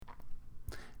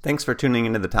Thanks for tuning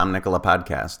into the Tom Nicola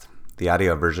podcast, the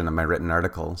audio version of my written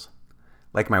articles.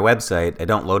 Like my website, I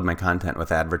don't load my content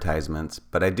with advertisements,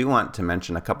 but I do want to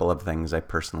mention a couple of things I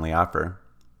personally offer.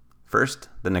 First,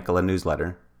 the Nicola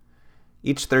newsletter.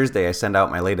 Each Thursday, I send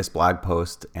out my latest blog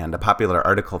post and a popular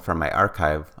article from my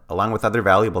archive, along with other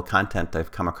valuable content I've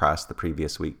come across the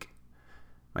previous week.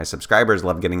 My subscribers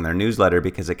love getting their newsletter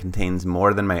because it contains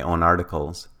more than my own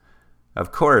articles.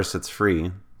 Of course, it's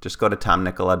free. Just go to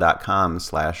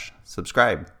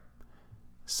tomnicola.com/subscribe.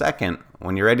 Second,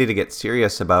 when you're ready to get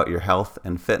serious about your health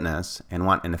and fitness and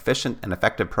want an efficient and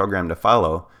effective program to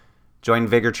follow, join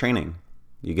Vigor Training.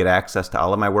 You get access to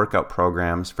all of my workout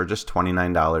programs for just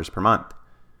 $29 per month.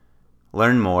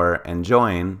 Learn more and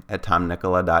join at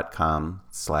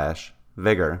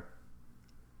tomnicola.com/vigor.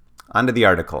 On to the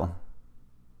article.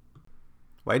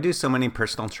 Why do so many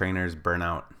personal trainers burn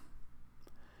out?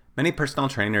 Many personal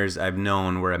trainers I've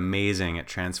known were amazing at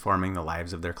transforming the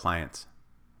lives of their clients.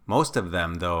 Most of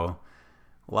them, though,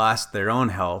 lost their own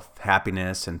health,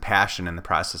 happiness, and passion in the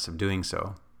process of doing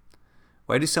so.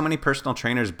 Why do so many personal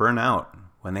trainers burn out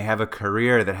when they have a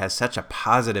career that has such a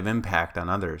positive impact on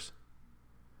others?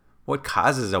 What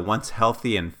causes a once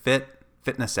healthy and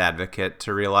fitness advocate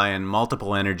to rely on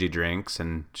multiple energy drinks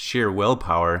and sheer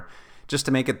willpower just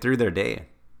to make it through their day?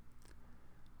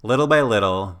 Little by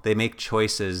little, they make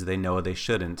choices they know they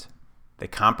shouldn't. They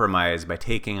compromise by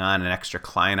taking on an extra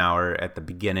client hour at the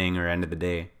beginning or end of the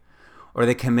day. Or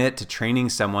they commit to training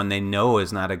someone they know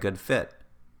is not a good fit.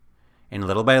 And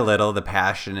little by little, the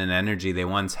passion and energy they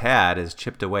once had is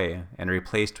chipped away and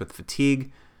replaced with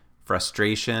fatigue,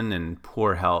 frustration, and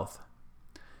poor health.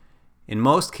 In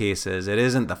most cases, it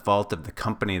isn't the fault of the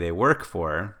company they work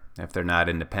for, if they're not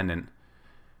independent.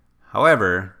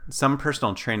 However, some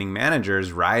personal training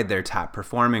managers ride their top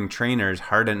performing trainers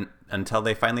hard until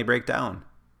they finally break down.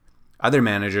 Other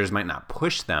managers might not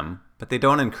push them, but they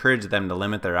don't encourage them to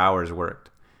limit their hours worked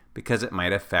because it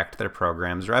might affect their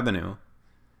program's revenue.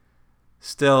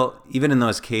 Still, even in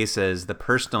those cases, the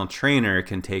personal trainer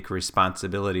can take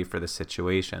responsibility for the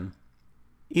situation.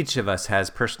 Each of us has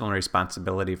personal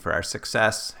responsibility for our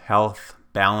success, health,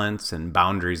 balance, and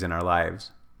boundaries in our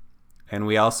lives. And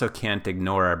we also can't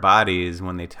ignore our bodies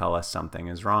when they tell us something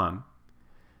is wrong.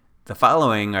 The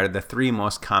following are the 3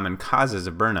 most common causes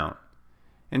of burnout.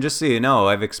 And just so you know,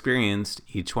 I've experienced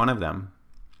each one of them.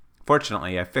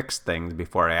 Fortunately, I fixed things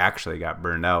before I actually got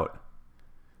burned out.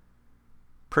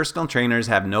 Personal trainers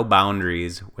have no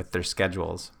boundaries with their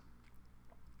schedules.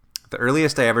 The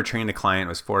earliest I ever trained a client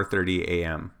was 4:30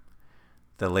 a.m.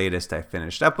 The latest I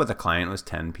finished up with a client was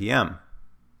 10 p.m.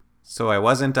 So I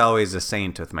wasn't always a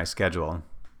saint with my schedule.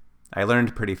 I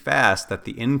learned pretty fast that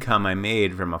the income I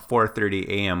made from a 4:30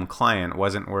 a.m. client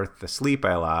wasn't worth the sleep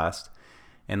I lost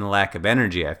and the lack of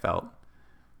energy I felt.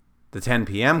 The 10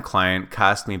 p.m. client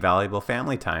cost me valuable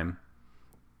family time,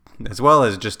 as well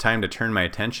as just time to turn my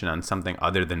attention on something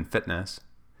other than fitness.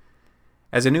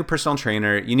 As a new personal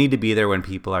trainer, you need to be there when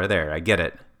people are there. I get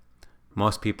it.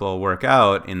 Most people work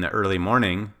out in the early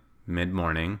morning,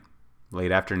 mid-morning,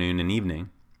 late afternoon, and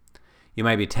evening. You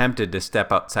might be tempted to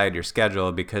step outside your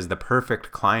schedule because the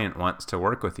perfect client wants to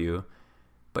work with you,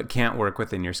 but can't work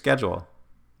within your schedule.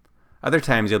 Other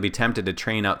times you'll be tempted to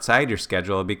train outside your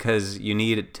schedule because you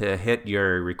need to hit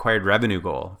your required revenue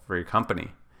goal for your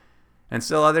company. And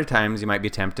still other times you might be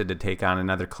tempted to take on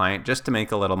another client just to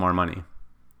make a little more money.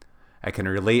 I can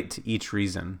relate to each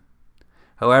reason.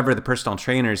 However, the personal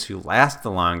trainers who last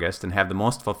the longest and have the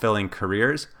most fulfilling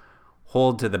careers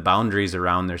hold to the boundaries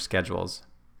around their schedules.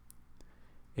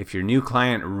 If your new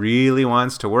client really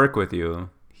wants to work with you,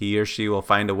 he or she will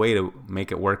find a way to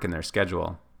make it work in their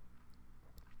schedule.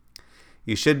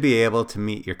 You should be able to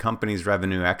meet your company's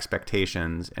revenue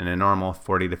expectations in a normal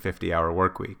 40 to 50 hour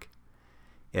work week.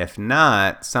 If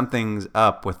not, something's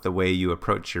up with the way you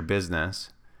approach your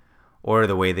business or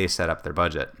the way they set up their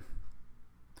budget.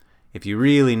 If you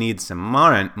really need some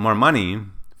more money,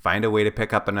 find a way to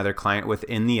pick up another client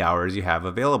within the hours you have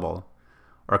available.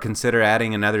 Or consider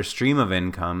adding another stream of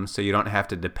income so you don't have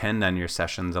to depend on your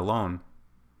sessions alone.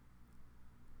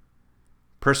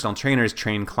 Personal trainers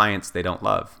train clients they don't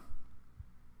love.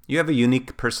 You have a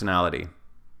unique personality.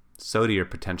 So do your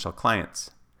potential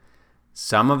clients.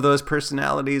 Some of those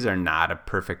personalities are not a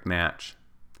perfect match.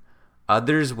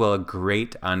 Others will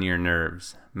grate on your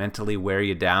nerves, mentally wear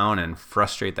you down, and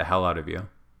frustrate the hell out of you.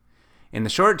 In the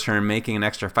short term, making an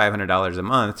extra $500 a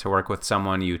month to work with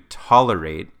someone you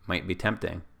tolerate might be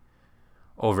tempting.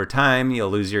 Over time, you'll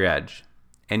lose your edge,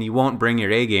 and you won't bring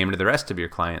your A game to the rest of your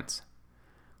clients.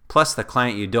 Plus, the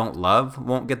client you don't love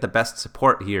won't get the best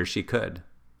support he or she could.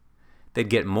 They'd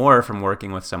get more from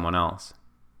working with someone else.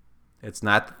 It's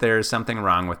not that there is something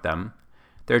wrong with them.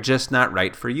 They're just not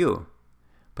right for you.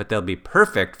 But they'll be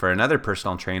perfect for another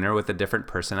personal trainer with a different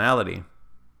personality.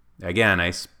 Again,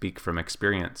 I speak from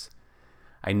experience.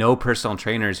 I know personal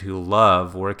trainers who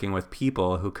love working with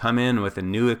people who come in with a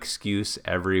new excuse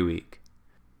every week.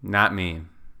 Not me.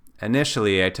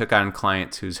 Initially, I took on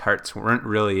clients whose hearts weren't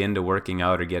really into working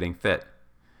out or getting fit.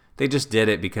 They just did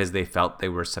it because they felt they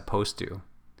were supposed to.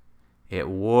 It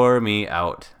wore me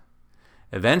out.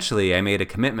 Eventually, I made a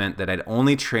commitment that I'd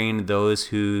only train those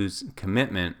whose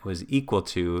commitment was equal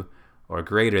to or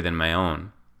greater than my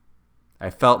own. I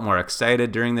felt more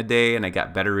excited during the day, and I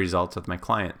got better results with my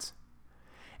clients.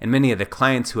 And many of the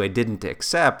clients who I didn't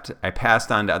accept, I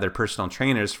passed on to other personal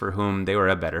trainers for whom they were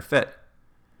a better fit.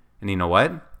 And you know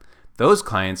what? Those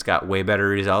clients got way better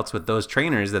results with those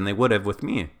trainers than they would have with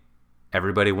me.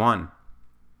 Everybody won.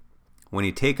 When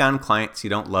you take on clients you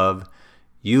don't love,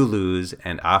 you lose,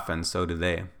 and often so do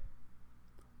they.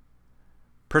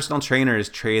 Personal trainers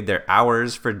trade their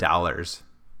hours for dollars.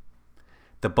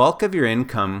 The bulk of your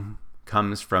income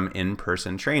comes from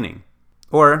in-person training.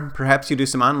 Or perhaps you do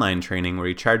some online training where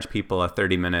you charge people a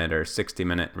 30-minute or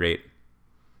 60-minute rate.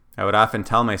 I would often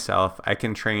tell myself I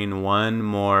can train one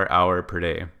more hour per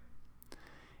day.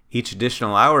 Each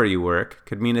additional hour you work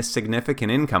could mean a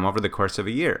significant income over the course of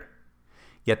a year.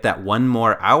 Yet that one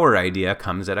more hour idea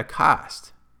comes at a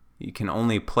cost. You can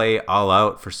only play all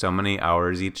out for so many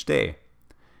hours each day.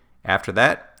 After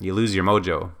that, you lose your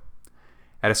mojo.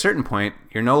 At a certain point,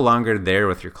 you're no longer there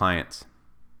with your clients.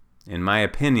 In my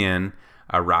opinion,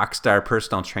 a rock star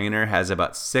personal trainer has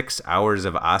about 6 hours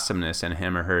of awesomeness in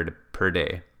him or her per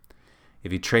day.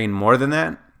 If you train more than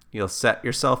that, you'll set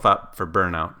yourself up for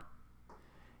burnout.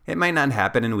 It might not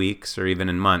happen in weeks or even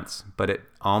in months, but it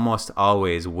almost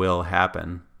always will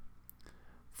happen.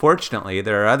 Fortunately,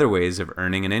 there are other ways of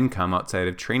earning an income outside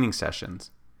of training sessions.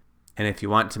 And if you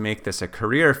want to make this a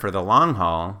career for the long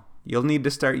haul, you'll need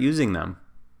to start using them.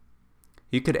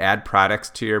 You could add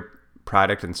products to your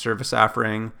product and service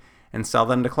offering and sell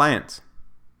them to clients.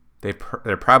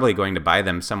 They're probably going to buy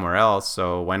them somewhere else,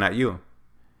 so why not you?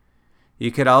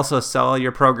 You could also sell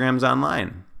your programs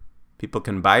online. People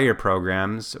can buy your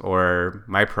programs or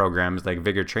my programs like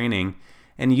Vigor Training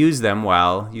and use them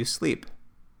while you sleep.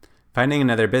 Finding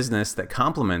another business that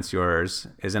complements yours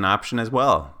is an option as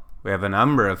well. We have a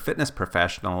number of fitness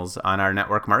professionals on our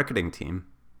network marketing team.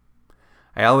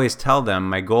 I always tell them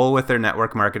my goal with their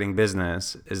network marketing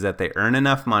business is that they earn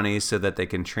enough money so that they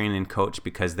can train and coach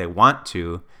because they want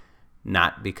to,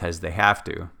 not because they have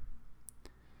to.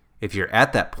 If you're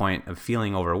at that point of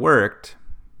feeling overworked,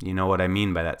 you know what I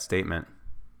mean by that statement.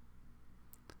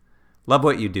 Love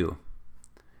what you do.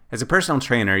 As a personal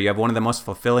trainer, you have one of the most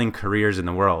fulfilling careers in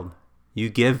the world. You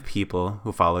give people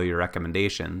who follow your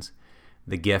recommendations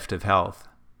the gift of health.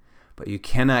 But you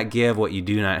cannot give what you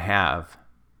do not have.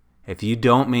 If you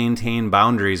don't maintain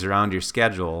boundaries around your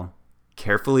schedule,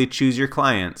 carefully choose your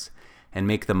clients, and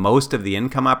make the most of the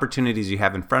income opportunities you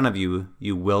have in front of you,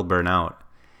 you will burn out.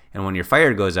 And when your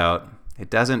fire goes out, it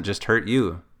doesn't just hurt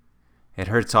you. It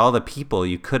hurts all the people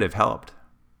you could have helped.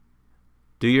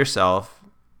 Do yourself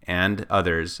and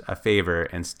others a favor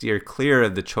and steer clear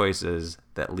of the choices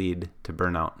that lead to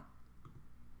burnout.